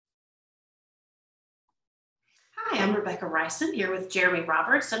am Rebecca Reysen here with Jeremy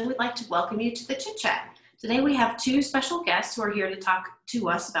Roberts, and we'd like to welcome you to the ChitChat. Today we have two special guests who are here to talk to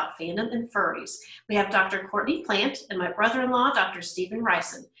us about fandom and furries. We have Dr. Courtney Plante and my brother-in-law, Dr. Stephen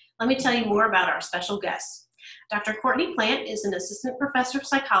Reysen. Let me tell you more about our special guests. Dr. Courtney Plante is an assistant professor of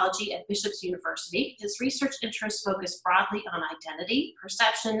psychology at Bishop's University. His research interests focus broadly on identity,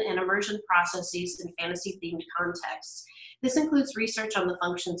 perception, and immersion processes in fantasy-themed contexts. This includes research on the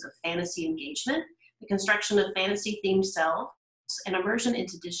functions of fantasy engagement, the construction of fantasy-themed selves, and immersion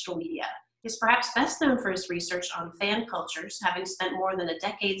into digital media. He's perhaps best known for his research on fan cultures, having spent more than a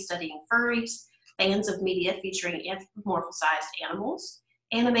decade studying furries, fans of media featuring anthropomorphized animals,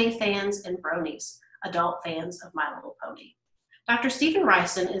 anime fans, and bronies, adult fans of My Little Pony. Dr. Stephen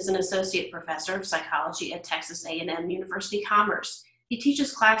Reysen is an associate professor of psychology at Texas A&M University Commerce. He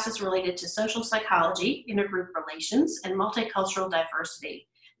teaches classes related to social psychology, intergroup relations, and multicultural diversity.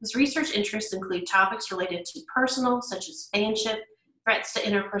 His research interests include topics related to personal, such as fanship, threats to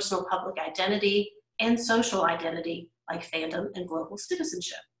interpersonal public identity, and social identity, like fandom and global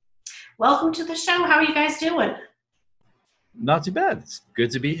citizenship. Welcome to the show. How are you guys doing? Not too bad. It's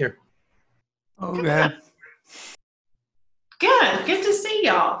good to be here. Okay. Good to see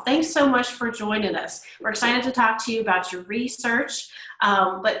y'all. Thanks so much for joining us. We're excited to talk to you about your research.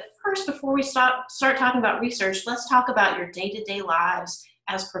 But first, before we start talking about research, let's talk about your day-to-day lives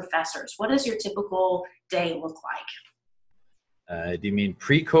as professors. What does your typical day look like? Do you mean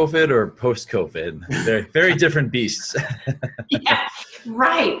pre-COVID or post-COVID? They're very different beasts. Yeah,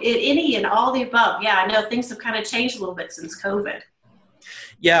 right. Any and all the above. Yeah, I know things have kind of changed a little bit since COVID.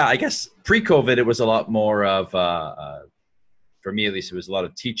 Yeah, I guess pre-COVID, it was a lot more of, for me at least, it was a lot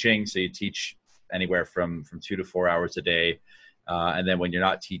of teaching. So you teach anywhere from 2 to 4 hours a day. And then when you're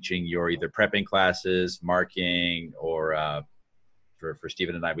not teaching, you're either prepping classes, marking, or for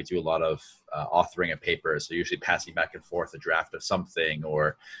Stephen and I, we do a lot of authoring a paper. So usually passing back and forth a draft of something,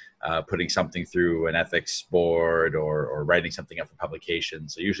 or putting something through an ethics board, or writing something up for publication.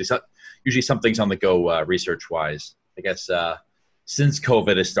 So usually something's on the go research-wise. I guess since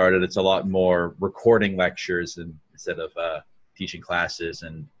COVID has started, it's a lot more recording lectures instead of teaching classes.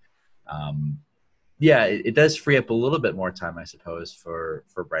 And yeah, it does free up a little bit more time, I suppose, for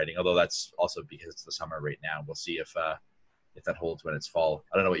writing, although that's also because it's the summer right now. We'll see if that holds when it's fall.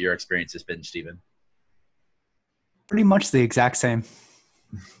 I don't know what your experience has been, Stephen. Pretty much the exact same.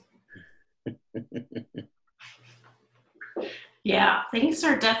 Yeah, things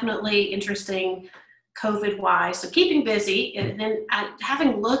are definitely interesting COVID-wise. So keeping busy, and then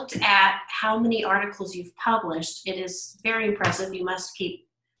having looked at how many articles you've published, it is very impressive. You must keep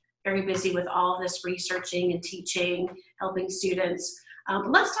very busy with all of this researching and teaching, helping students. But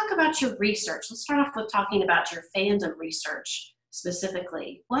let's talk about your research. Let's start off with talking about your fandom research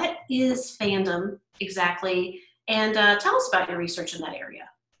specifically. What is fandom exactly? And tell us about your research in that area.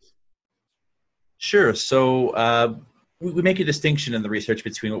 Sure. So we make a distinction in the research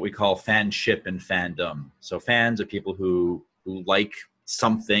between what we call fanship and fandom. So fans are people who like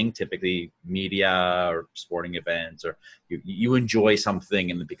something, typically media or sporting events, or you enjoy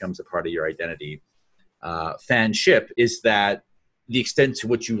something and it becomes a part of your identity. Fanship is that the extent to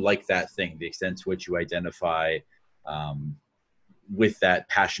which you like that thing, the extent to which you identify with that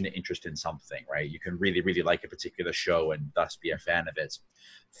passionate interest in something, right? You can really, really like a particular show and thus be a fan of it.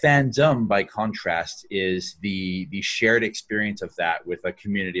 Fandom, by contrast, is the shared experience of that with a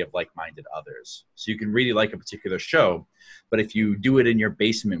community of like-minded others. So you can really like a particular show, but if you do it in your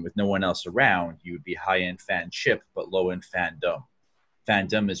basement with no one else around, you would be high in fanship, but low in fandom.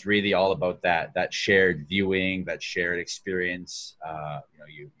 Fandom is really all about that shared viewing, that shared experience.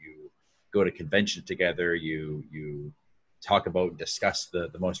 You go to convention together, you talk about and discuss the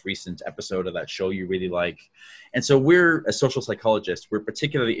most recent episode of that show you really like. And so we're, as social psychologists, we're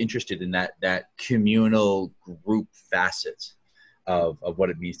particularly interested in that communal group facet of what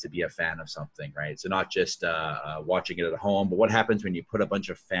it means to be a fan of something, right? So not just watching it at home, but what happens when you put a bunch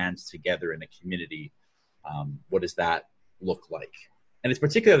of fans together in a community? What does that look like? And it's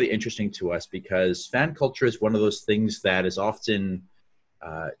particularly interesting to us because fan culture is one of those things that is often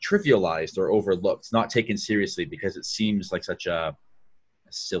trivialized or overlooked, not taken seriously because it seems like such a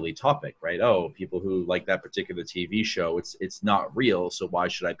silly topic, right? Oh, people who like that particular TV show, it's not real, so why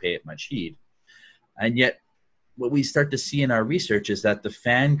should I pay it much heed? And yet, what we start to see in our research is that the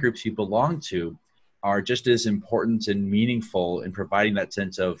fan groups you belong to are just as important and meaningful in providing that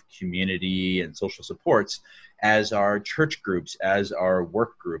sense of community and social supports as our church groups, as our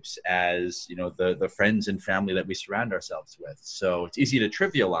work groups, as the friends and family that we surround ourselves with. So it's easy to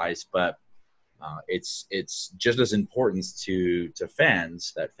trivialize, but it's just as important to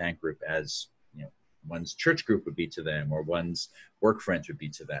fans, that fan group, as one's church group would be to them, or one's work friends would be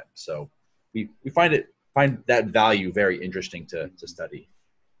to them. So we find that value very interesting to study.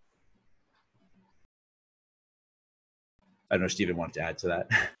 I don't know if Stephen wanted to add to that.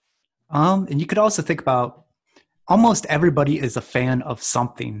 And you could also think about almost everybody is a fan of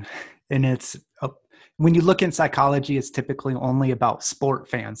something. And when you look in psychology, it's typically only about sport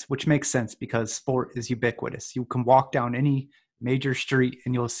fans, which makes sense because sport is ubiquitous. You can walk down any major street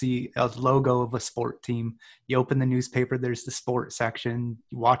and you'll see a logo of a sport team. You open the newspaper, there's the sports section.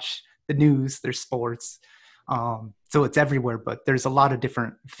 You watch the news, there's sports. So it's everywhere, but there's a lot of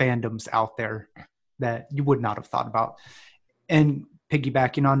different fandoms out there that you would not have thought about. And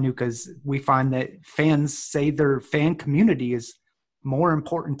piggybacking on Nuka's, we find that fans say their fan community is more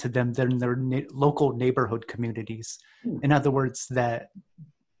important to them than their local neighborhood communities. In other words, that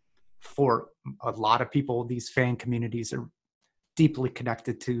for a lot of people, these fan communities are deeply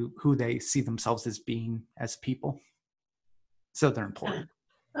connected to who they see themselves as being as people. So they're important.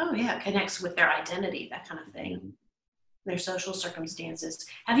 Oh yeah, it connects with their identity, that kind of thing, their social circumstances.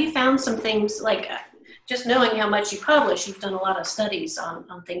 Have you found some things like, just knowing how much you publish, you've done a lot of studies on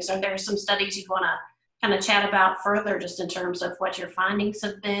things. Are there some studies you want to kind of chat about further, just in terms of what your findings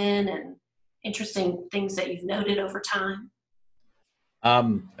have been and interesting things that you've noted over time? I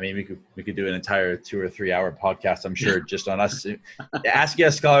mean, we could do an entire 2 or 3 hour podcast, I'm sure, just on us. Asking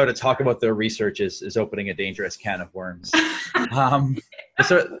a scholar to talk about their research is opening a dangerous can of worms.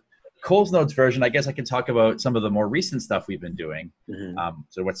 So Cole's Notes version, I guess I can talk about some of the more recent stuff we've been doing.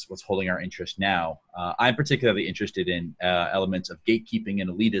 So what's holding our interest now. I'm particularly interested in elements of gatekeeping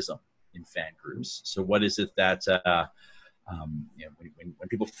and elitism in fan groups. So what is it that when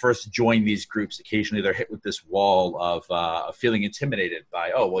people first join these groups, occasionally they're hit with this wall of feeling intimidated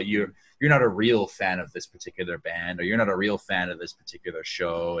by, oh, well, you're not a real fan of this particular band, or you're not a real fan of this particular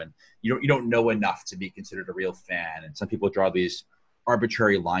show, and you don't know enough to be considered a real fan. And some people draw these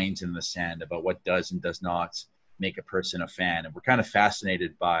arbitrary lines in the sand about what does and does not make a person a fan. And we're kind of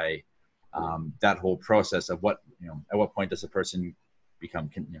fascinated by that whole process of at what point does a person become,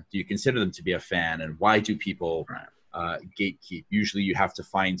 do you consider them to be a fan, and why do people gatekeep? Usually you have to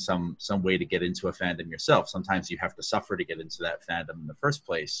find some way to get into a fandom yourself. Sometimes you have to suffer to get into that fandom in the first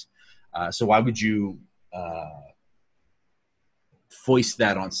place. So why would you foist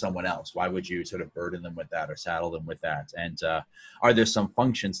that on someone else? Why would you sort of burden them with that or saddle them with that? And are there some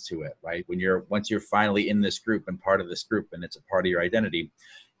functions to it, right? Once you're finally in this group and part of this group and it's a part of your identity,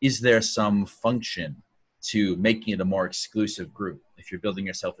 is there some function to making it a more exclusive group? If you're building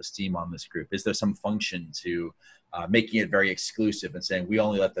your self-esteem on this group, is there some function to making it very exclusive and saying we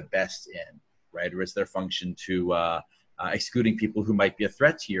only let the best in, right? Or is there function to excluding people who might be a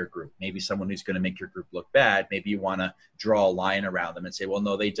threat to your group? Maybe someone who's going to make your group look bad. Maybe you want to draw a line around them and say, well,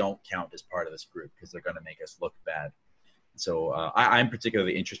 no, they don't count as part of this group because they're going to make us look bad. So I'm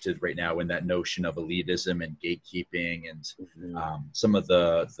particularly interested right now in that notion of elitism and gatekeeping and some of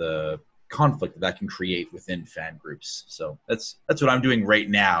the conflict that can create within fan groups. So that's what I'm doing right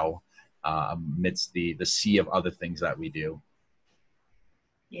now amidst the sea of other things that we do.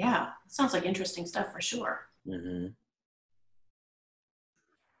 Yeah, sounds like interesting stuff for sure.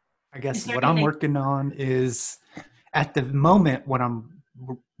 I guess what I'm working on is, at the moment, what I'm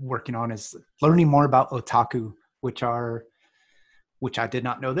working on is learning more about otaku, which I did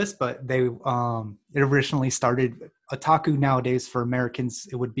not know this, but they it originally started, otaku nowadays for Americans,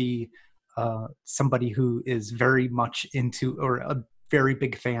 it would be somebody who is very much into, or a very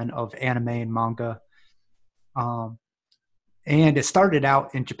big fan of anime and manga. And it started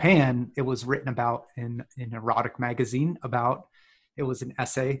out in Japan. It was written about in an erotic magazine it was an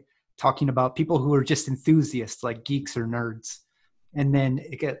essay talking about people who are just enthusiasts, like geeks or nerds. And then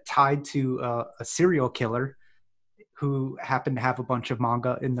it got tied to a serial killer who happened to have a bunch of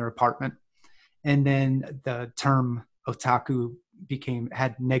manga in their apartment. And then the term otaku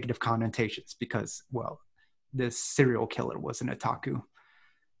had negative connotations because, well, this serial killer was an otaku.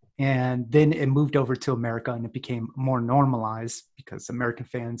 And then it moved over to America and it became more normalized because American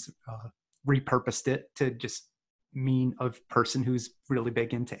fans repurposed it to just mean a person who's really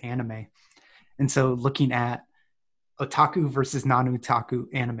big into anime. And so looking at otaku versus non-otaku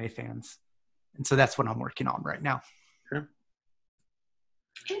anime fans. And so that's what I'm working on right now. Sure.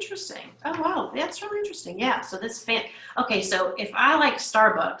 Interesting. Oh, wow. That's really interesting. Yeah. So okay. So if I like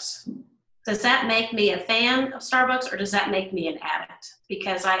Starbucks, does that make me a fan of Starbucks, or does that make me an addict?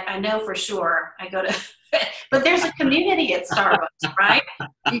 Because I know for sure I go to, but there's a community at Starbucks, right?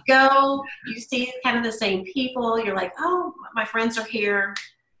 You go, you see kind of the same people. You're like, oh, my friends are here.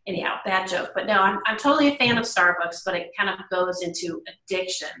 Anyhow, bad joke. But no, I'm totally a fan of Starbucks, but it kind of goes into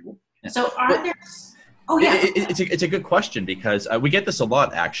addiction So are Well, there, oh yeah. it's a good question because we get this a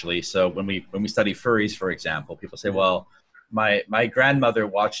lot actually. So when we study furries, for example, people say, well, my grandmother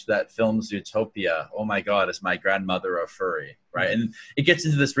watched that film Zootopia. Oh my God, is my grandmother a furry? Right. And it gets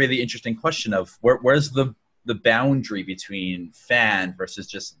into this really interesting question of where's the boundary between fan versus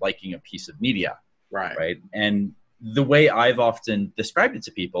just liking a piece of media. Right. And the way I've often described it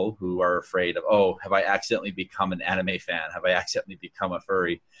to people who are afraid of, oh, have I accidentally become an anime fan? Have I accidentally become a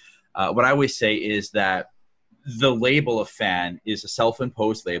furry? What I always say is that the label of fan is a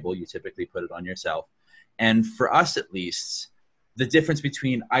self-imposed label. You typically put it on yourself. And for us, at least, the difference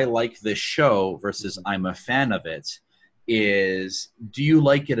between I like this show versus I'm a fan of it is, do you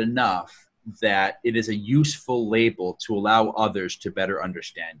like it enough that it is a useful label to allow others to better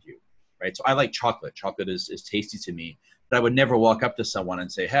understand you? Right. So I like chocolate. Chocolate is tasty to me, but I would never walk up to someone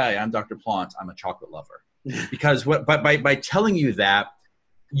and say, hey, I'm Dr. Plante. I'm a chocolate lover. Because by telling you that,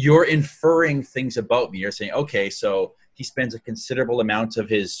 you're inferring things about me. You're saying, okay, so he spends a considerable amount of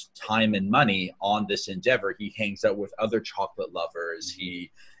his time and money on this endeavor. He hangs out with other chocolate lovers.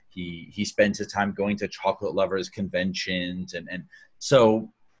 He spends his time going to chocolate lovers conventions. And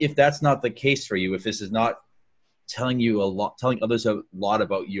so if that's not the case for you, if this is not telling others a lot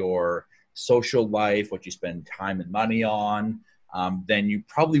about your social life, what you spend time and money on, then you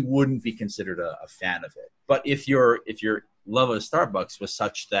probably wouldn't be considered a fan of it. But if your love of Starbucks was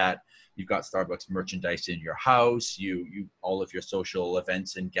such that you've got Starbucks merchandise in your house, you all of your social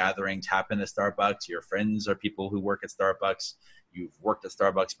events and gatherings happen at Starbucks, your friends are people who work at Starbucks, you've worked at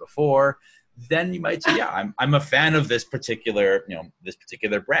Starbucks before, then you might say, yeah, I'm a fan of this particular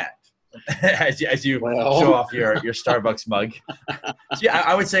brand. as you show off your Starbucks mug. So yeah,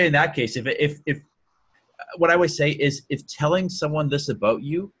 I would say in that case, if what I would say is, if telling someone this about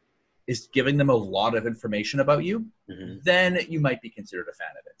you is giving them a lot of information about you, then you might be considered a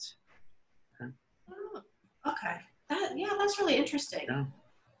fan of it. Oh, okay. That's really interesting. Yeah.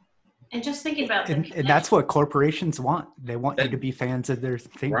 And just thinking about and that's what corporations want. They want you to be fans of their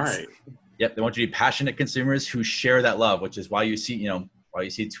things. Right. Yep. They want you to be passionate consumers who share that love, which is why you see, why you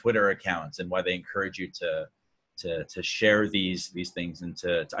see Twitter accounts and why they encourage you to share these things and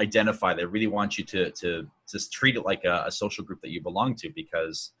to identify. They really want you to just treat it like a social group that you belong to,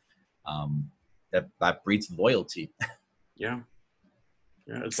 because that breeds loyalty. Yeah.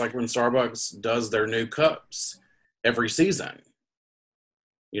 It's like when Starbucks does their new cups every season.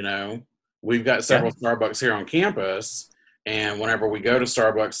 We've got several Starbucks here on campus, and whenever we go to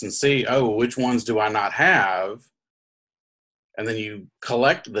Starbucks and see, oh, which ones do I not have? And then you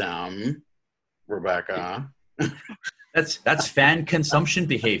collect them, Rebecca. That's fan consumption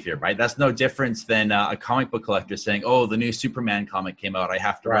behavior, right? That's no difference than a comic book collector saying, oh, the new Superman comic came out, I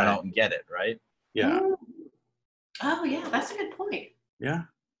have to run out and get it, right? Yeah. Oh, yeah, that's a good point. Yeah.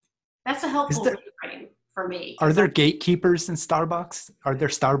 That's a helpful reframe for me. Are there gatekeepers in Starbucks? Are there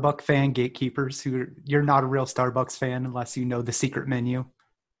Starbucks fan gatekeepers you're not a real Starbucks fan unless you know the secret menu?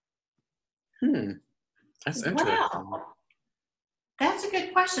 That's interesting. Wow. That's a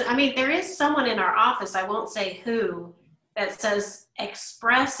good question. I mean, there is someone in our office, I won't say who, that says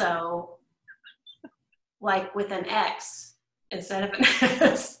espresso, like with an X instead of an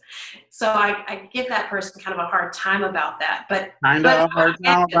S. So I give that person kind of a hard time about that. But a hard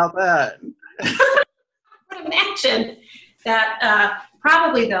time about that. I would imagine that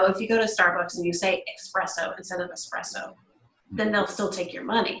probably, though, if you go to Starbucks and you say espresso instead of espresso, then they'll still take your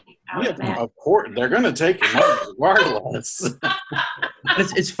money. Of course, they're going to take your money regardless.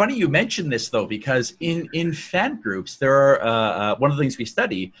 It's funny you mentioned this, though, because in fan groups, there are one of the things we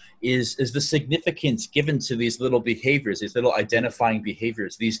study is the significance given to these little behaviors, these little identifying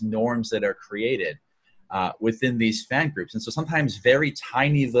behaviors, these norms that are created within these fan groups. And so sometimes very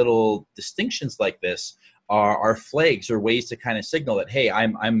tiny little distinctions like this are flags or ways to kind of signal that, hey,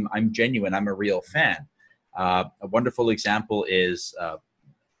 I'm genuine, I'm a real fan. A wonderful example is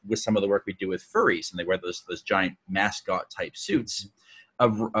with some of the work we do with furries, and they wear those giant mascot type suits. A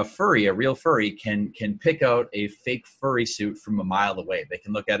real furry can pick out a fake furry suit from a mile away. They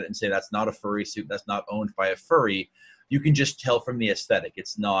can look at it and say, that's not a furry suit, that's not owned by a furry. You can just tell from the aesthetic.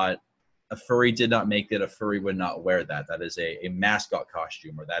 It's not, a furry did not make it, a furry would not wear that. That is a mascot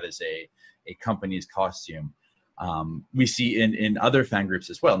costume, or that is a company's costume. We see in other fan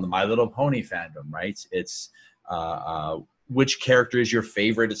groups as well, in the My Little Pony fandom, right? It's which character is your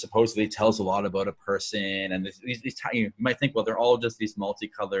favorite? It supposedly tells a lot about a person. And these tiny, you might think, well, they're all just these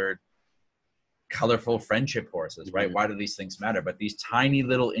multicolored, colorful friendship horses, right? Why do these things matter? But these tiny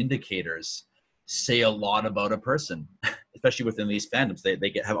little indicators say a lot about a person, especially within these fandoms. They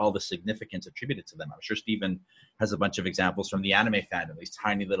have all the significance attributed to them. I'm sure Stephen has a bunch of examples from the anime fandom, these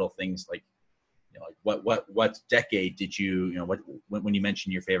tiny little things like, you know, like what decade did you know, when you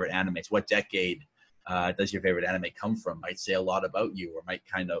mention your favorite animes, what decade does your favorite anime come from, might say a lot about you, or might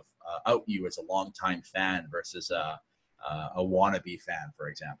kind of out you as a longtime fan versus a wannabe fan, for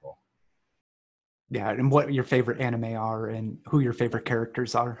example. Yeah, and what your favorite anime are and who your favorite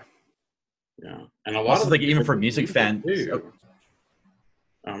characters are. Yeah, and a lot Also, of like even for music fans. Too.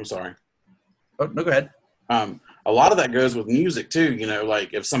 Oh, I'm sorry. Oh no, go ahead. A lot of that goes with music too. You know,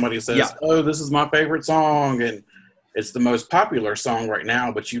 like if somebody says, Yeah. "Oh, this is my favorite song," and it's the most popular song right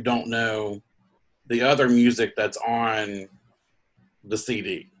now, but you don't know the other music that's on the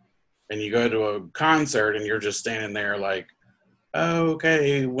CD, and you go to a concert and you're just standing there like, oh,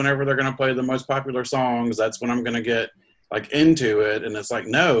 okay, whenever they're going to play the most popular songs, that's when I'm going to get like into it. And it's like,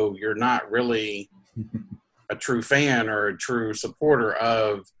 no, you're not really a true fan or a true supporter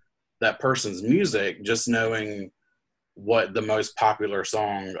of that person's music, just knowing what the most popular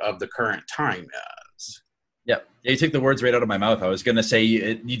song of the current time is. Yeah, you took the words right out of my mouth. I was going to say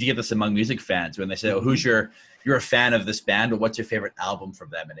you get this among music fans when they say, "Oh, you're a fan of this band, but what's your favorite album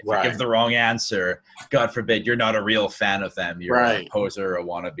from them?" And if you give the wrong answer, God forbid, you're not a real fan of them. You're a poser, a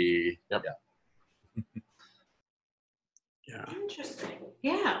wannabe. Yep. Yeah. Yeah. Interesting.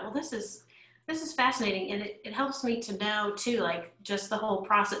 Yeah. Well, this is fascinating, and it helps me to know too, like just the whole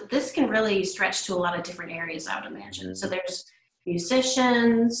process. This can really stretch to a lot of different areas, I would imagine. Mm-hmm. So there's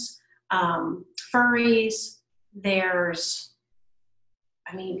musicians, furries. There's,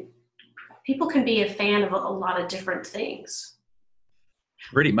 I mean, people can be a fan of a lot of different things.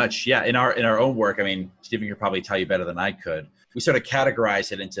 Pretty much, yeah. In our own work, I mean, Stephen could probably tell you better than I could. We sort of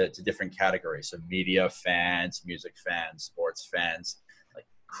categorize it into different categories. So media fans, music fans, sports fans. Like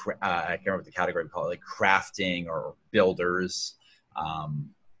I can't remember the category we call it, like crafting or builders.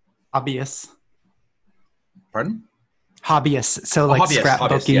 Hobbyists. Pardon? Hobbyists. So like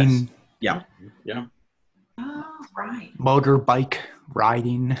scrapbooking. Yes. Yeah. Oh, right. Motorbike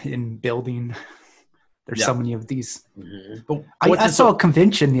riding and building. There's so many of these. Mm-hmm. I saw a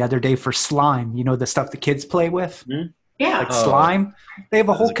convention the other day for slime. You know, the stuff the kids play with? Mm-hmm. Yeah. Like slime. They have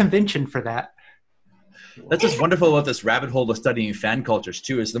a whole convention for that. That's what's wonderful about this rabbit hole of studying fan cultures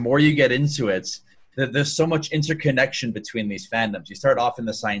too, is the more you get into it, there's so much interconnection between these fandoms. You start off in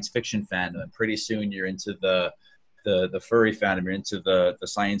the science fiction fandom, and pretty soon you're into the furry fandom, you're into the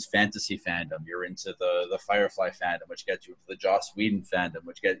science fantasy fandom, you're into the Firefly fandom, which gets you into the Joss Whedon fandom,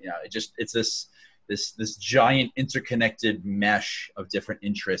 which it's this giant interconnected mesh of different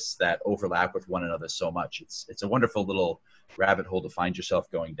interests that overlap with one another so much. It's a wonderful little rabbit hole to find yourself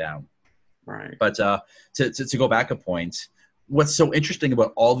going down. Right. But to go back a point, what's so interesting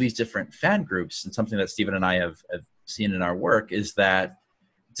about all these different fan groups, and something that Stephen and I have seen in our work, is that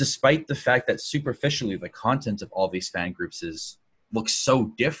despite the fact that superficially the content of all these fan groups looks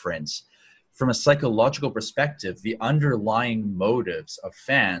so different, from a psychological perspective, the underlying motives of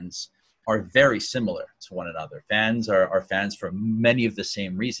fans are very similar to one another. Fans are fans for many of the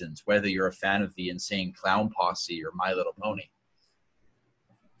same reasons, whether you're a fan of the Insane Clown Posse or My Little Pony.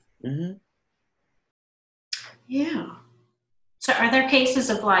 Mm-hmm. Yeah. So are there cases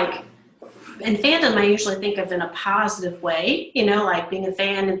of like, in fandom, I usually think of in a positive way, you know, like being a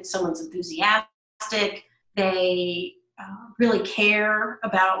fan and someone's enthusiastic, they really care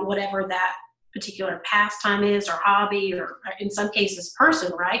about whatever that particular pastime is or hobby, or in some cases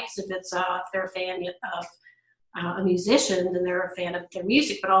person, right? Because if they're a fan of a musician, then they're a fan of their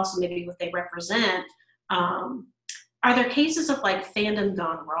music, but also maybe what they represent. Are there cases of like fandom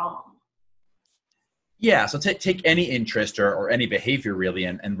gone wrong? Yeah, so take any interest or any behavior really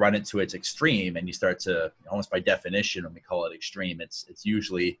and run it to its extreme, and you start to, almost by definition, when we call it extreme, it's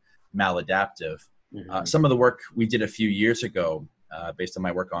usually maladaptive. Mm-hmm. Some of the work we did a few years ago, based on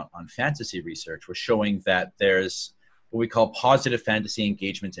my work on fantasy research, was showing that there's what we call positive fantasy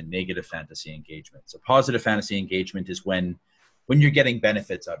engagement and negative fantasy engagement. So positive fantasy engagement is when you're getting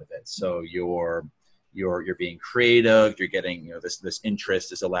benefits out of it. So you're being creative, you're getting, this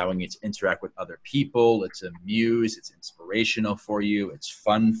interest is allowing you to interact with other people, it's amused, it's inspirational for you, it's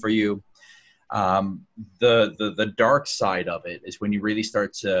fun for you. The dark side of it is when you really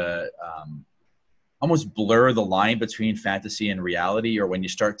start to almost blur the line between fantasy and reality, or when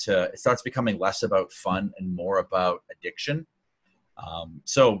it starts becoming less about fun and more about addiction.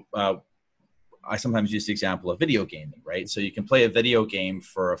 I sometimes use the example of video gaming, right? So you can play a video game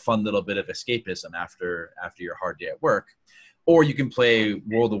for a fun little bit of escapism after your hard day at work, or you can play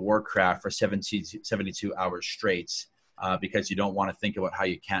World of Warcraft for 72 hours straight because you don't want to think about how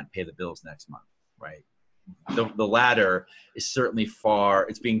you can't pay the bills next month. right? The latter is certainly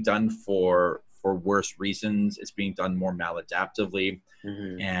it's being done for worse reasons. It's being done more maladaptively.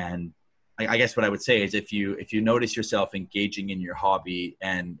 Mm-hmm. And I guess what I would say is if you notice yourself engaging in your hobby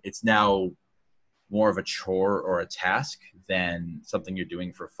and it's now more of a chore or a task than something you're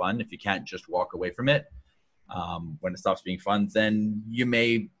doing for fun, if you can't just walk away from it when it stops being fun, then you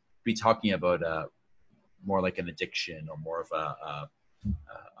may be talking about more like an addiction or more of a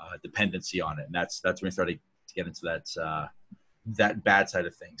dependency on it. And that's when we started to get into that bad side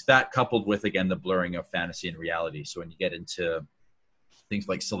of things. That coupled with, again, the blurring of fantasy and reality. So when you get into things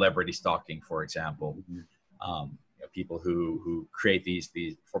like celebrity stalking, for example, people who create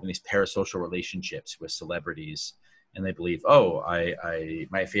forming these parasocial relationships with celebrities, and they believe, oh,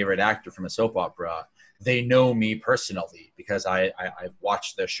 my favorite actor from a soap opera, they know me personally because I've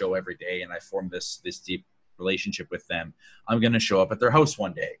watched their show every day and I formed this deep relationship with them. I'm going to show up at their house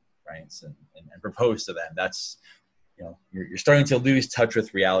one day, right, and propose to them. That's, you're starting to lose touch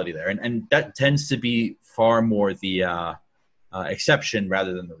with reality there, and that tends to be far more the exception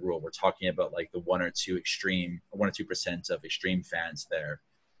rather than the rule. We're talking about like the 1 or 2% of extreme fans there.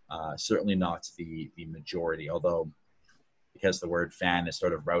 Certainly not the majority, although because the word fan is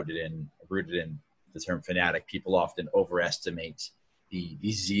sort of rooted in the term fanatic, people often overestimate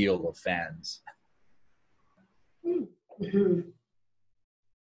the zeal of fans. Mm-hmm.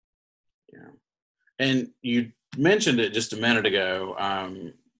 Yeah. And you mentioned it just a minute ago,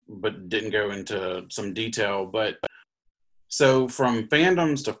 but didn't go into some detail. But so from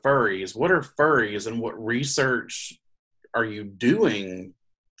fandoms to furries, what are furries and what research are you doing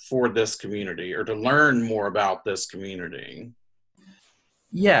for this community or to learn more about this community?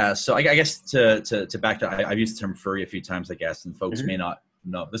 Yeah, so I guess to back to, I've used the term furry a few times, I guess, and folks may not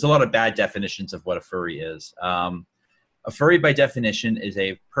know. There's a lot of bad definitions of what a furry is. A furry, by definition, is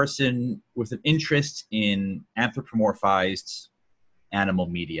a person with an interest in anthropomorphized animal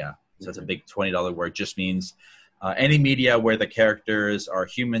media. So it's a big $20 word. Just means any media where the characters are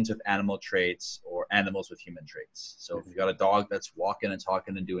humans with animal traits or animals with human traits. So if you've got a dog that's walking and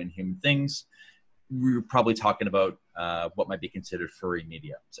talking and doing human things, we're probably talking about what might be considered furry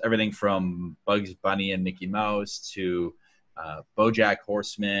media. So everything from Bugs Bunny and Mickey Mouse to BoJack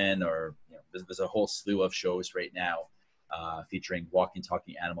Horseman, or there's a whole slew of shows right now featuring walking,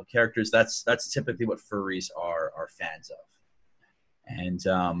 talking animal characters. That's typically what furries are fans of. And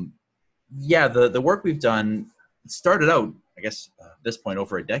the work we've done started out, I guess, at this point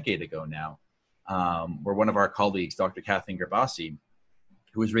over a decade ago now, where one of our colleagues, Dr. Kathleen Gerbasi,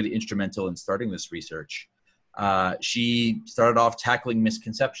 who was really instrumental in starting this research, she started off tackling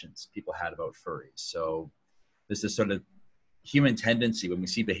misconceptions people had about furries. So there's this sort of human tendency when we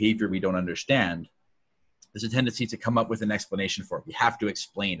see behavior we don't understand, there's a tendency to come up with an explanation for it. We have to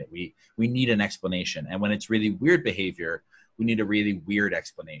explain it. We need an explanation. And when it's really weird behavior, we need a really weird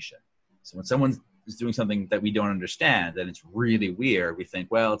explanation. So when someone is doing something that we don't understand and it's really weird, we think,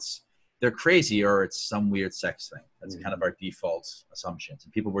 well, they're crazy or it's some weird sex thing. That's kind of our default assumptions.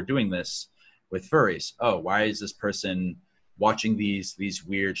 And people were doing this with furries. Oh, why is this person watching these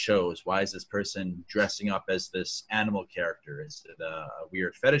weird shows? Why is this person dressing up as this animal character? Is it a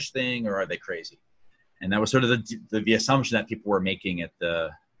weird fetish thing or are they crazy? And that was sort of the assumption that people were making at the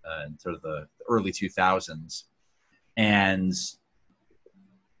sort of the early 2000s. And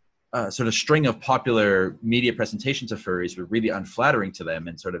sort of string of popular media presentations of furries were really unflattering to them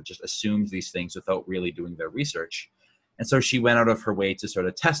and sort of just assumed these things without really doing their research. And so she went out of her way to sort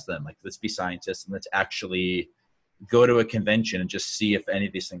of test them. Like, let's be scientists and let's actually go to a convention and just see if any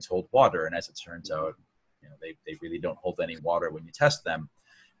of these things hold water. And as it turns out, they really don't hold any water when you test them.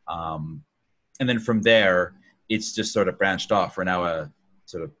 And then from there, it's just sort of branched off. We're now a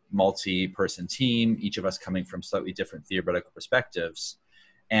sort of multi-person team, each of us coming from slightly different theoretical perspectives.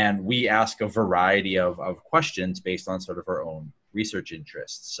 And we ask a variety of questions based on sort of our own research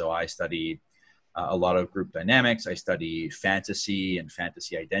interests. So I study a lot of group dynamics. I study fantasy and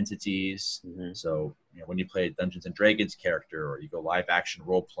fantasy identities. So when you play a Dungeons and Dragons character, or you go live action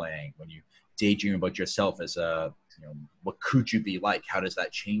role playing, when you daydream about yourself as what could you be like? How does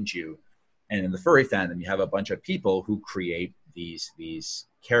that change you? And in the furry fandom, you have a bunch of people who create these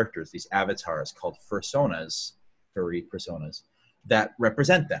characters, these avatars called fursonas, furry personas, that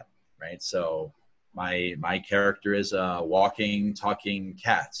represent them, right? So my character is a walking, talking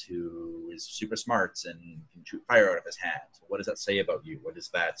cat who is super smart and can shoot fire out of his hand. What does that say about you? What is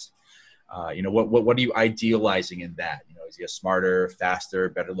that? What are you idealizing in that? Is he a smarter, faster,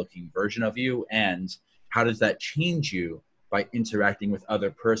 better looking version of you? And how does that change you by interacting with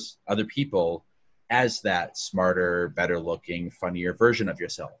other people as that smarter, better looking, funnier version of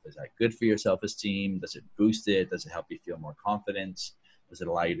yourself? Is that good for your self-esteem? Does it boost it? Does it help you feel more confident? Does it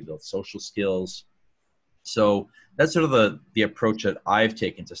allow you to build social skills? So that's sort of the approach that I've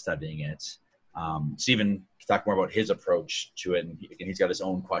taken to studying it. Stephen can talk more about his approach to it, and he's got his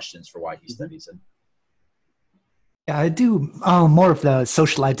own questions for why he studies it. Yeah, I do more of the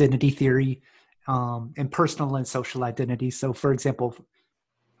social identity theory and personal and social identity. So, for example,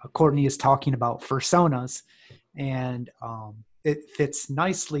 Courtney is talking about personas, and it fits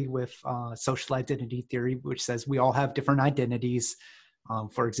nicely with social identity theory, which says we all have different identities.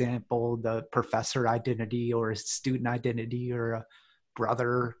 For example, the professor identity or a student identity or a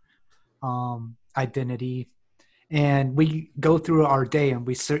brother identity. And we go through our day and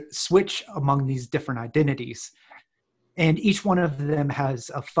we switch among these different identities. And each one of them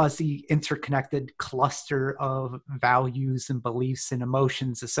has a fuzzy, interconnected cluster of values and beliefs and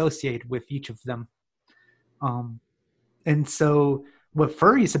emotions associated with each of them. And so what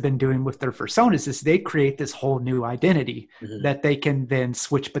furries have been doing with their personas is they create this whole new identity that they can then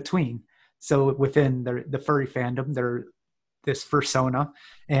switch between. So within the furry fandom, they're this persona,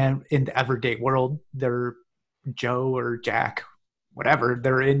 and in the everyday world, they're Joe or Jack, whatever,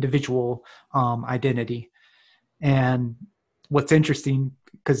 their individual identity. And what's interesting,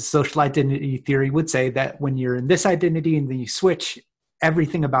 because social identity theory would say that when you're in this identity and then you switch,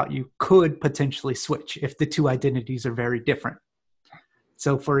 everything about you could potentially switch if the two identities are very different.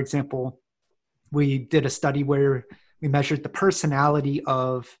 So, for example, we did a study where we measured the personality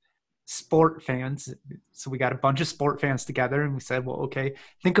of sport fans. So we got a bunch of sport fans together and we said, well, okay,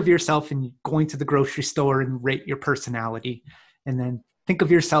 think of yourself and going to the grocery store and rate your personality. And then think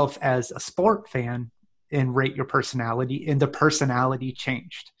of yourself as a sport fan and rate your personality, and the personality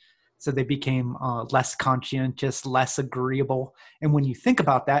changed. So they became less conscientious, less agreeable. And when you think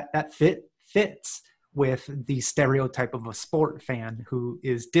about that, that fits with the stereotype of a sport fan who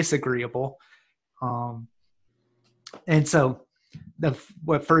is disagreeable. And so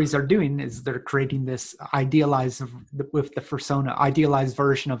what furries are doing is they're creating this idealized, with the persona, idealized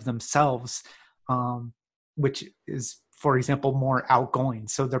version of themselves, which is, for example, more outgoing.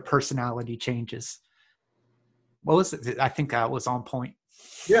 So their personality changes. What was it? I think that was on point.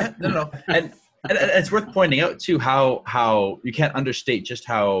 Yeah, no. And it's worth pointing out too how you can't understate just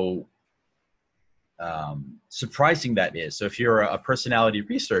how surprising that is. So if you're a personality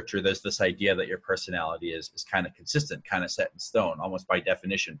researcher, there's this idea that your personality is kind of consistent, kind of set in stone. Almost by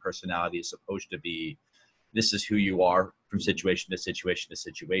definition, personality is supposed to be, this is who you are from situation to situation to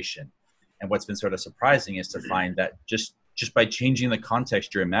situation. And what's been sort of surprising is to find that just by changing the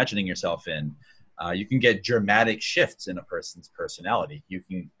context you're imagining yourself in, you can get dramatic shifts in a person's personality.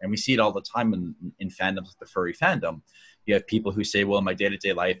 And we see it all the time in fandoms, like the furry fandom. You have people who say, well, in my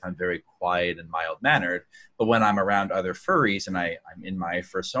day-to-day life, I'm very quiet and mild-mannered. But when I'm around other furries and I'm in my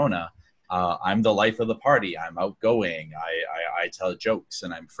persona, I'm the life of the party. I'm outgoing. I tell jokes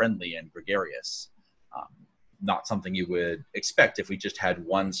and I'm friendly and gregarious. Not something you would expect if we just had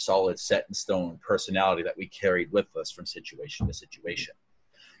one solid set-in-stone personality that we carried with us from situation to situation.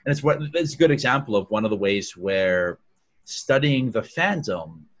 And it's a good example of one of the ways where studying the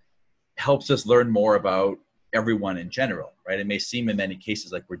fandom helps us learn more about everyone in general, right? It may seem in many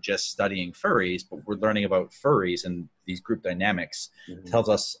cases like we're just studying furries, but we're learning about furries, and these group dynamics tells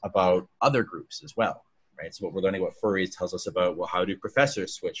us about other groups as well, right? So what we're learning about furries tells us about, well, how do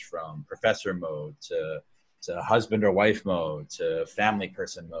professors switch from professor mode to husband or wife mode to family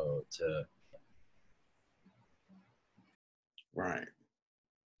person mode to... Right.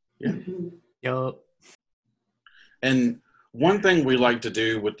 Yeah. Yep. And one thing we like to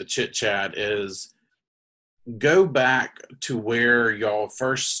do with the chit chat is go back to where y'all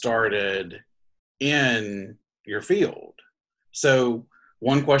first started in your field. So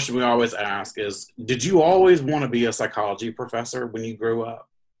one question we always ask is, did you always want to be a psychology professor when you grew up?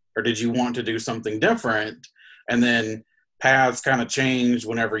 Or did you want to do something different? And then paths kind of changed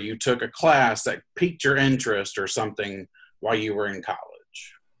whenever you took a class that piqued your interest or something while you were in college.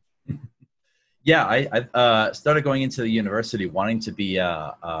 Yeah, I started going into the university wanting to be,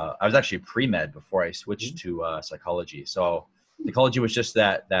 I was actually pre-med before I switched to psychology. So psychology was just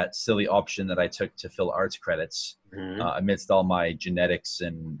that silly option that I took to fill arts credits amidst all my genetics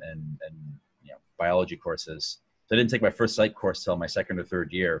and biology courses. So I didn't take my first psych course till my second or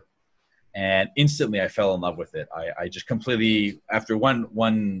third year. And instantly I fell in love with it. I just completely, after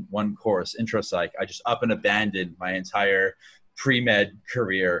one course, intro psych, I just up and abandoned my entire pre-med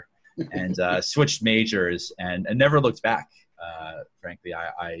career and switched majors and never looked back. Frankly,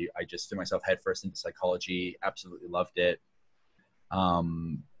 I just threw myself headfirst into psychology, absolutely loved it.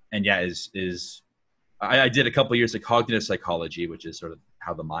 And yeah, is I did a couple of years of cognitive psychology, which is sort of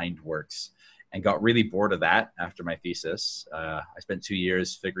how the mind works, and got really bored of that after my thesis. I spent 2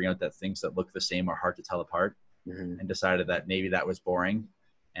 years figuring out that things that look the same are hard to tell apart, and decided that maybe that was boring.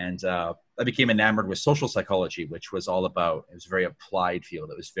 And I became enamored with social psychology, which was all about, it was a very applied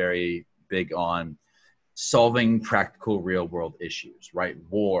field. It was very big on solving practical real world issues, right?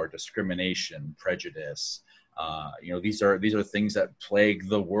 War, discrimination, prejudice. These are things that plague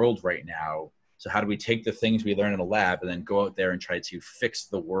the world right now. So how do we take the things we learn in a lab and then go out there and try to fix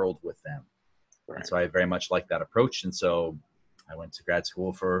the world with them? Right. And so I very much like that approach. And so I went to grad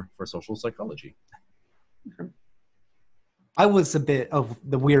school for social psychology. I was a bit of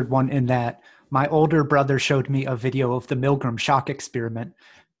the weird one in that my older brother showed me a video of the Milgram shock experiment,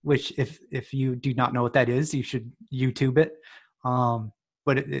 which if you do not know what that is, you should YouTube it.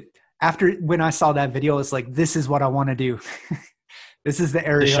 But after when I saw that video, it's like, this is what I want to do. This is the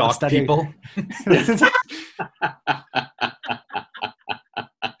area shock of study. People.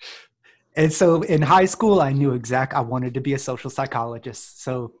 And so in high school, I knew I wanted to be a social psychologist.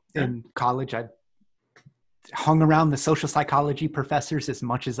 So in college, I hung around the social psychology professors as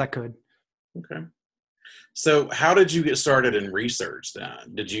much as I could. Okay. So how did you get started in research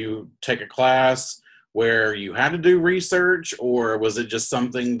then? Did you take a class where you had to do research, or was it just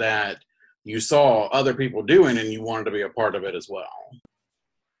something that you saw other people doing and you wanted to be a part of it as well?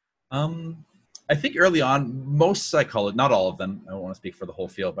 I think early on, most psychology, not all of them, I don't want to speak for the whole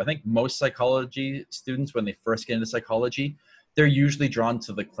field, but I think most psychology students, when they first get into psychology, they're usually drawn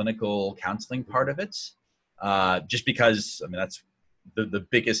to the clinical counseling part of it. Just because, I mean, that's the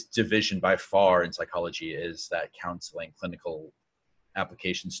biggest division by far in psychology, is that counseling, clinical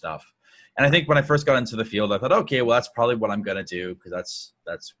application stuff. And I think when I first got into the field, I thought, okay, well, that's probably what I'm going to do, because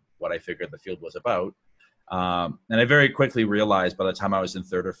that's what I figured the field was about. And I very quickly realized by the time I was in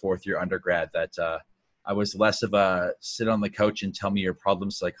 3rd or 4th year undergrad that I was less of a sit on the couch and tell me your problem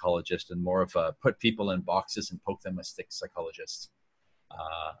psychologist, and more of a put people in boxes and poke them with sticks psychologist.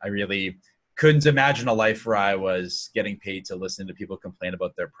 I really couldn't imagine a life where I was getting paid to listen to people complain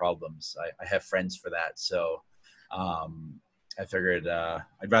about their problems. I have friends for that. So I figured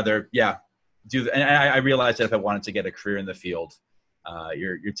I'd rather, do and I realized that if I wanted to get a career in the field,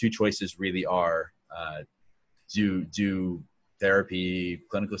 your two choices really are do therapy,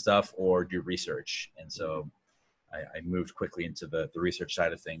 clinical stuff, or do research. And so I moved quickly into the research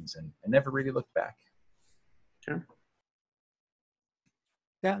side of things and never really looked back. Sure.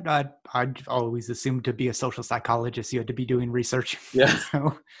 Yeah, I'd always assumed to be a social psychologist, you had to be doing research. Yeah.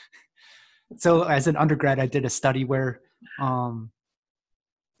 So as an undergrad, I did a study where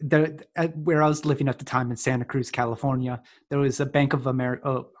where I was living at the time in Santa Cruz, California, there was a Bank of America.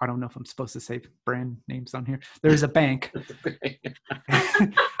 Oh, I don't know if I'm supposed to say brand names on here. There's a bank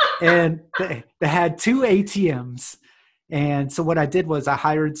and they had 2 ATMs. And so what I did was I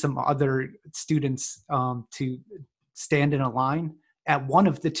hired some other students to stand in a line at one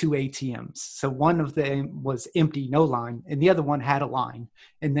of the 2 ATMs. So one of them was empty, no line, and the other one had a line.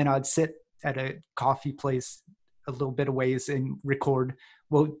 And then I'd sit at a coffee place a little bit of ways and record,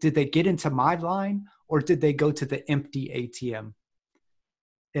 well, did they get into my line or did they go to the empty ATM?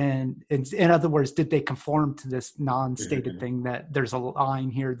 And in other words, did they conform to this non-stated thing that there's a line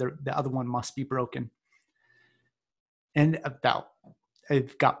here, the other one must be broken? And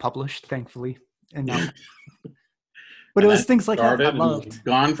it got published, thankfully. And now, but it was things like that I loved.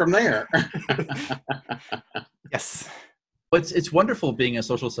 Gone from there. Yes. It's wonderful being a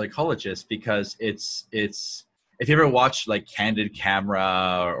social psychologist, because it's if you ever watch like Candid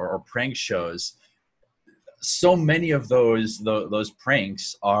Camera or prank shows, so many of those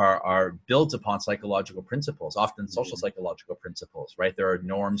pranks are built upon psychological principles, often social psychological principles, right? There are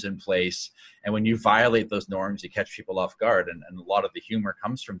norms in place, and when you violate those norms, you catch people off guard, and a lot of the humor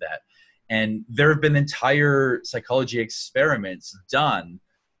comes from that. And there have been entire psychology experiments done,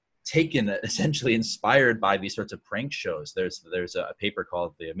 taken, essentially inspired by these sorts of prank shows. There's a paper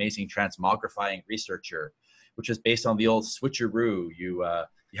called The Amazing Transmogrifying Researcher, which is based on the old switcheroo. You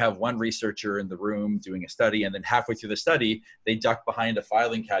have one researcher in the room doing a study, and then halfway through the study, they duck behind a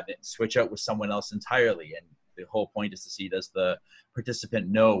filing cabinet and switch out with someone else entirely. And the whole point is to see, does the participant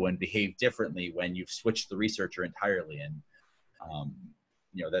know and behave differently when you've switched the researcher entirely? And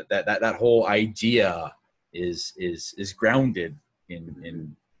that whole idea is grounded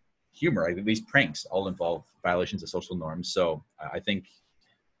in humor. I think these pranks all involve violations of social norms. So I think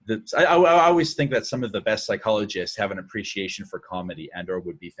I always think that some of the best psychologists have an appreciation for comedy and/or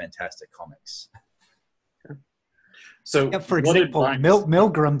would be fantastic comics. So, for example,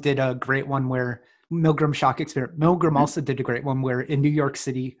 Milgram did a great one where Milgram shock experiment. Milgram also did a great one where in New York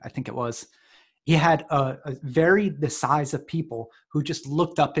City, I think it was, he had a very the size of people who just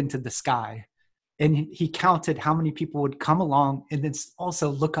looked up into the sky, and he counted how many people would come along and then also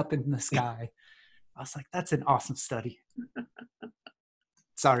look up in the sky. I was like, that's an awesome study.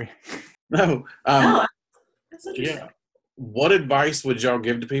 Sorry. No. Oh, that's interesting. Yeah. What advice would y'all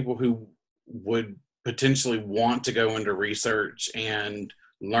give to people who would potentially want to go into research and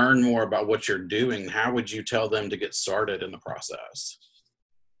learn more about what you're doing? How would you tell them to get started in the process?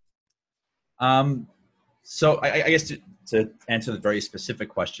 So I guess to answer the very specific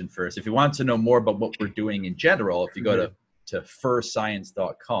question first, if you want to know more about what we're doing in general, if you go to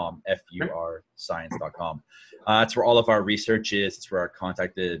furscience.com, FUR science.com, that's where all of our research is. It's where our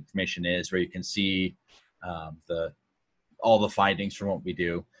contact information is, where you can see all the findings from what we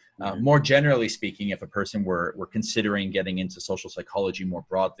do. More generally speaking, if a person were considering getting into social psychology more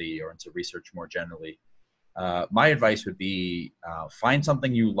broadly or into research more generally, my advice would be find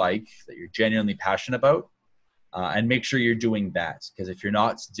something you like, that you're genuinely passionate about, and make sure you're doing that. Because if you're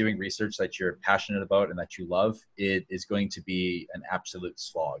not doing research that you're passionate about and that you love, it is going to be an absolute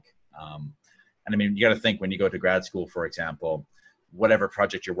slog. And I mean, you got to think, when you go to grad school, for example, whatever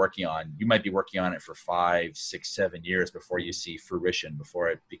project you're working on, you might be working on it for 5, 6, 7 years before you see fruition, before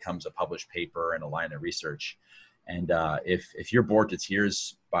it becomes a published paper and a line of research. And if you're bored to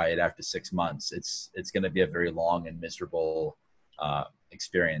tears by it after 6 months, it's going to be a very long and miserable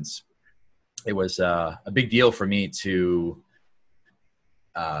experience. It was a big deal for me to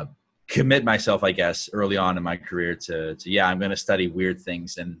commit myself, I guess, early on in my career to I'm going to study weird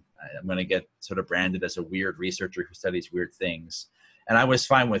things, and I'm going to get sort of branded as a weird researcher who studies weird things. And I was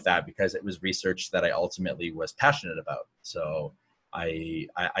fine with that because it was research that I ultimately was passionate about. So I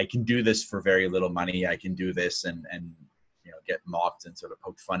can do this for very little money. I can do this and get mocked and sort of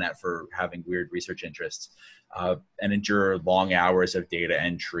poked fun at for having weird research interests, and endure long hours of data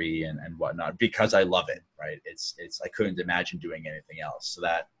entry and whatnot because I love it. Right? It's I couldn't imagine doing anything else. So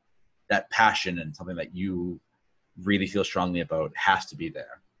that passion and something that you really feel strongly about has to be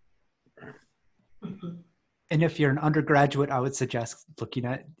there. Mm-hmm. And if you're an undergraduate, I would suggest looking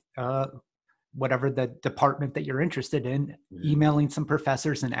at whatever the department that you're interested in, emailing some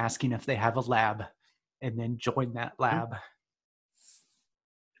professors and asking if they have a lab, and then join that lab.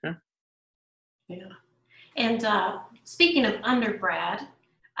 Okay. Yeah. And speaking of undergrad,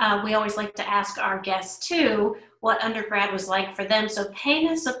 we always like to ask our guests too what undergrad was like for them. So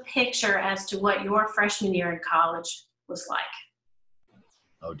paint us a picture as to what your freshman year in college was like.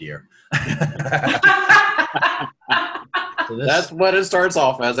 Oh dear. That's what it starts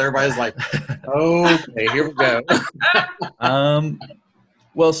off as. Everybody's like, okay, here we go.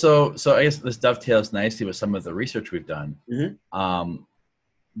 Well, so I guess this dovetails nicely with some of the research we've done. Mm-hmm.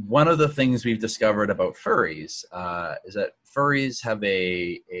 One of the things we've discovered about furries is that furries have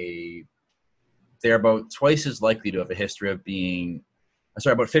they're about twice as likely to have a history of being,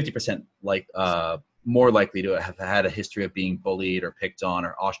 about 50% more likely to have had a history of being bullied or picked on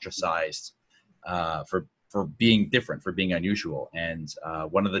or ostracized for being different, for being unusual. And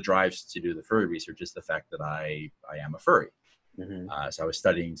one of the drives to do the furry research is the fact that I am a furry. Mm-hmm. So I was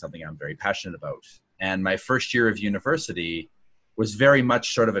studying something I'm very passionate about. And my first year of university was very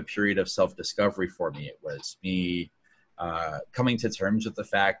much sort of a period of self-discovery for me. It was me coming to terms with the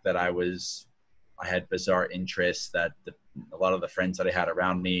fact that I had bizarre interests, that a lot of the friends that I had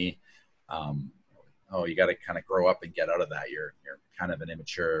around me, you got to kind of grow up and get out of that. You're kind of an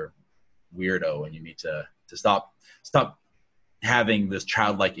immature weirdo, and you need to stop having this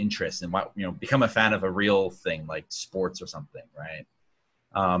childlike interest and become a fan of a real thing like sports or something, right?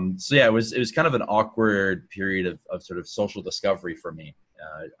 So yeah, it was kind of an awkward period of sort of social discovery for me.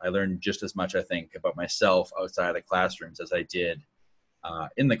 I learned just as much, I think, about myself outside of classrooms as I did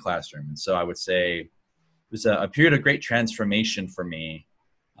in the classroom. And so I would say it was a period of great transformation for me,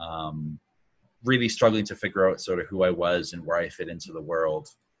 really struggling to figure out sort of who I was and where I fit into the world.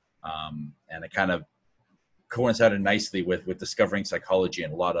 And it kind of coincided nicely with discovering psychology,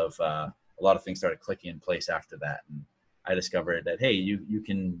 and a lot of things started clicking in place after that. And I discovered that, hey, you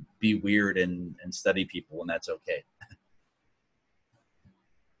can be weird and study people, and that's okay.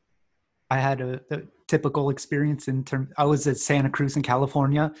 I had a typical experience I was at Santa Cruz in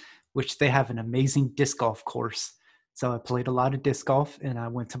California, which they have an amazing disc golf course. So I played a lot of disc golf, and I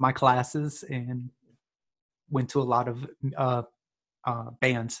went to my classes and went to a lot of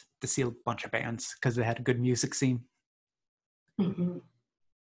bands to see a bunch of bands because they had a good music scene. Mm-hmm.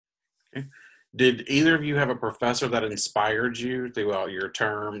 Okay. Did either of you have a professor that inspired you throughout your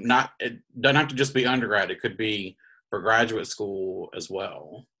term? It doesn't have to just be undergrad. It could be for graduate school as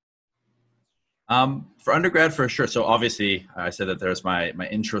well. For undergrad, for sure. So obviously, I said that there's my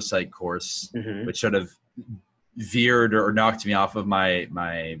intro psych course, Mm-hmm. which sort of veered or knocked me off of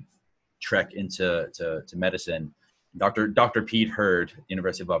my trek into to medicine. Dr. Pete Hurd,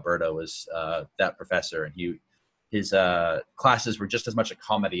 University of Alberta, was that professor, and his classes were just as much a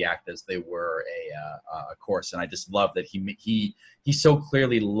comedy act as they were a course. And I just love that he so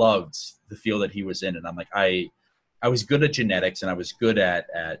clearly loved the field that he was in. And I'm like, I was good at genetics and I was good at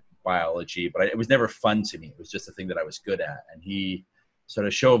biology, but it was never fun to me. It was just a thing that I was good at. And he sort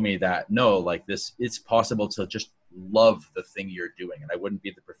of showed me that, no, like this, it's possible to just love the thing you're doing. And I wouldn't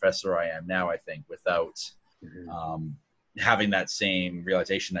be the professor I am now, I think, without having that same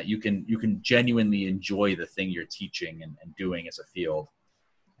realization that you can genuinely enjoy the thing you're teaching and doing as a field.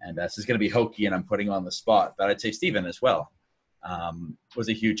 And this is going to be hokey and I'm putting on the spot, but I'd say Stephen as well. Was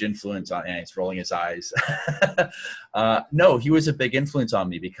a huge influence on, and he's rolling his eyes. No, he was a big influence on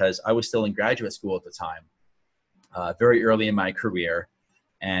me because I was still in graduate school at the time, very early in my career.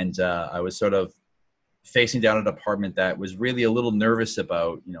 And I was sort of facing down a department that was really a little nervous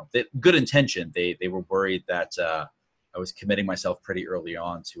about, good intention. They were worried that I was committing myself pretty early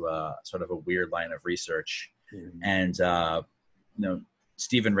on to sort of a weird line of research. Mm-hmm. And,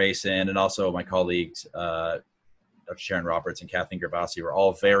 Stephen Reysen and also my colleagues, Dr. Sharon Roberts and Kathleen Gervasi were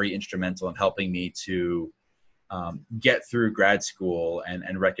all very instrumental in helping me to get through grad school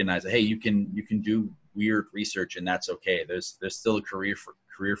and recognize that, hey, you can do weird research and that's okay. There's still a career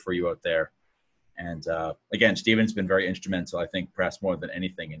for you out there. And again, Stephen's been very instrumental, I think, perhaps more than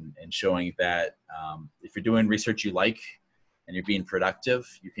anything, in showing that if you're doing research you like and you're being productive,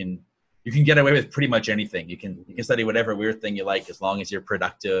 you can get away with pretty much anything. You can study whatever weird thing you like as long as you're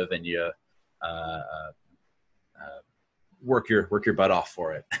productive and you work your butt off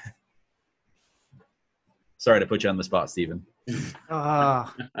for it. Sorry to put you on the spot, Stephen. The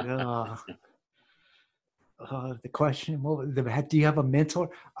question, do you have a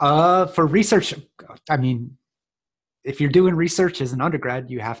mentor? For research, I mean, if you're doing research as an undergrad,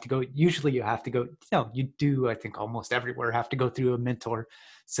 you have to go, you do, I think almost everywhere have to go through a mentor.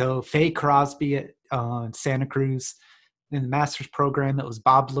 So Faye Crosby at Santa Cruz. In the master's program, it was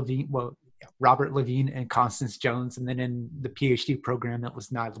Robert Levine and Constance Jones. And then in the Ph.D. program, it was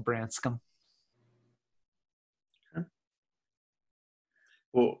Nyla Branscombe. Okay.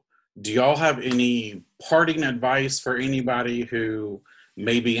 Well, do y'all have any parting advice for anybody who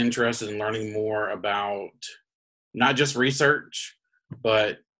may be interested in learning more about not just research,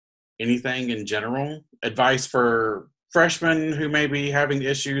 but anything in general? Advice for freshmen who may be having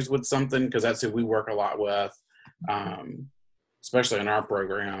issues with something, because that's who we work a lot with, especially in our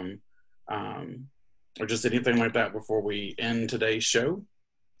program, or just anything like that before we end today's show?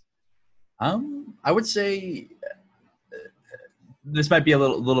 I would say this might be a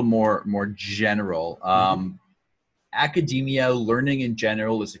little more general. Academia, learning in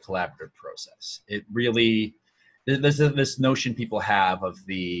general, is a collaborative process. It really, there's this notion people have of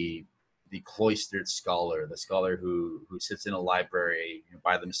the cloistered scholar, the scholar who sits in a library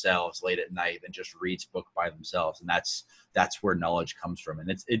by themselves late at night and just reads book by themselves, and that's where knowledge comes from. And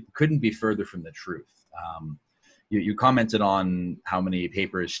it couldn't be further from the truth. You commented on how many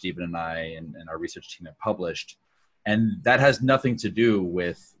papers Stephen and I and our research team have published. And that has nothing to do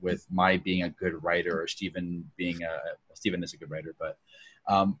with my being a good writer or Stephen is a good writer. But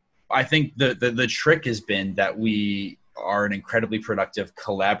I think the trick has been that we are an incredibly productive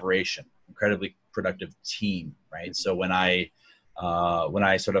collaboration, incredibly productive team, right? So when I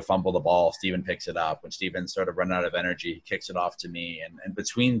sort of fumble the ball, Stephen picks it up. When Stephen's sort of run out of energy, he kicks it off to me. And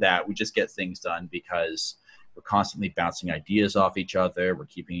between that, we just get things done because we're constantly bouncing ideas off each other. We're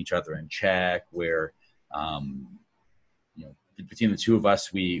keeping each other in check. We're between the two of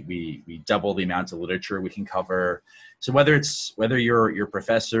us, we double the amount of literature we can cover. So whether you're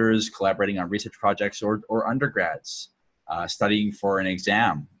professors collaborating on research projects or undergrads studying for an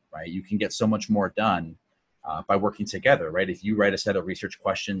exam, right? You can get so much more done by working together, right? If you write a set of research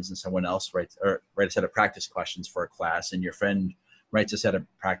questions and someone else write a set of practice questions for a class, and your friend writes a set of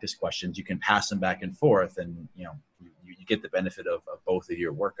practice questions, you can pass them back and forth, and you get the benefit of both of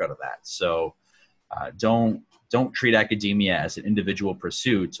your work out of that. So don't treat academia as an individual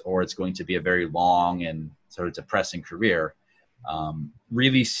pursuit, or it's going to be a very long and sort of depressing career.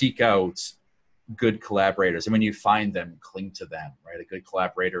 Really seek out good collaborators, and when you find them, cling to them, right? A good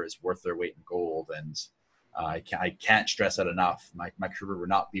collaborator is worth their weight in gold, and I can't stress that enough. My career would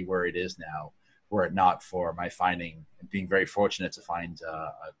not be where it is now were it not for my finding and being very fortunate to find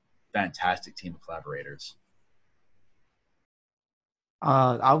a fantastic team of collaborators.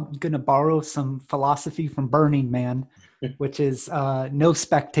 I'm going to borrow some philosophy from Burning Man, which is no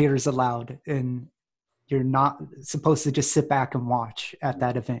spectators allowed. And you're not supposed to just sit back and watch at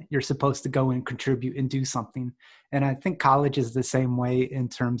that event. You're supposed to go and contribute and do something. And I think college is the same way in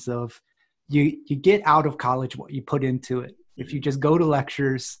terms of you get out of college what you put into it. If you just go to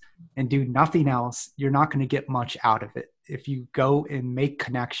lectures and do nothing else, you're not going to get much out of it. If you go and make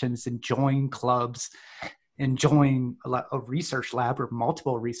connections and join clubs and join a research lab or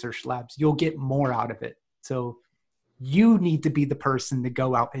multiple research labs, you'll get more out of it. So you need to be the person to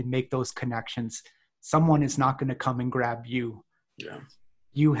go out and make those connections. Someone is not going to come and grab you. Yeah.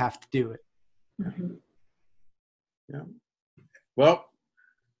 You have to do it. Mm-hmm. Yeah. Well,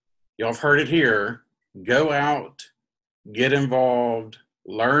 y'all have heard it here. Go out, get involved,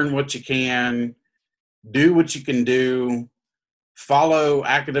 learn what you can, do what you can do, follow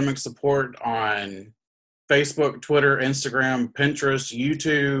academic support on Facebook, Twitter, Instagram, Pinterest,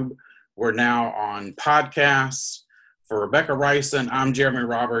 YouTube. We're now on podcasts. For Rebecca Reysen, I'm Jeremy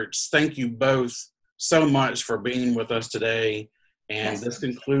Roberts. Thank you both so much for being with us today. And this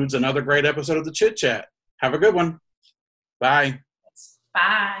concludes another great episode of the Chit Chat. Have a good one. Bye.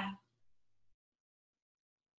 Bye.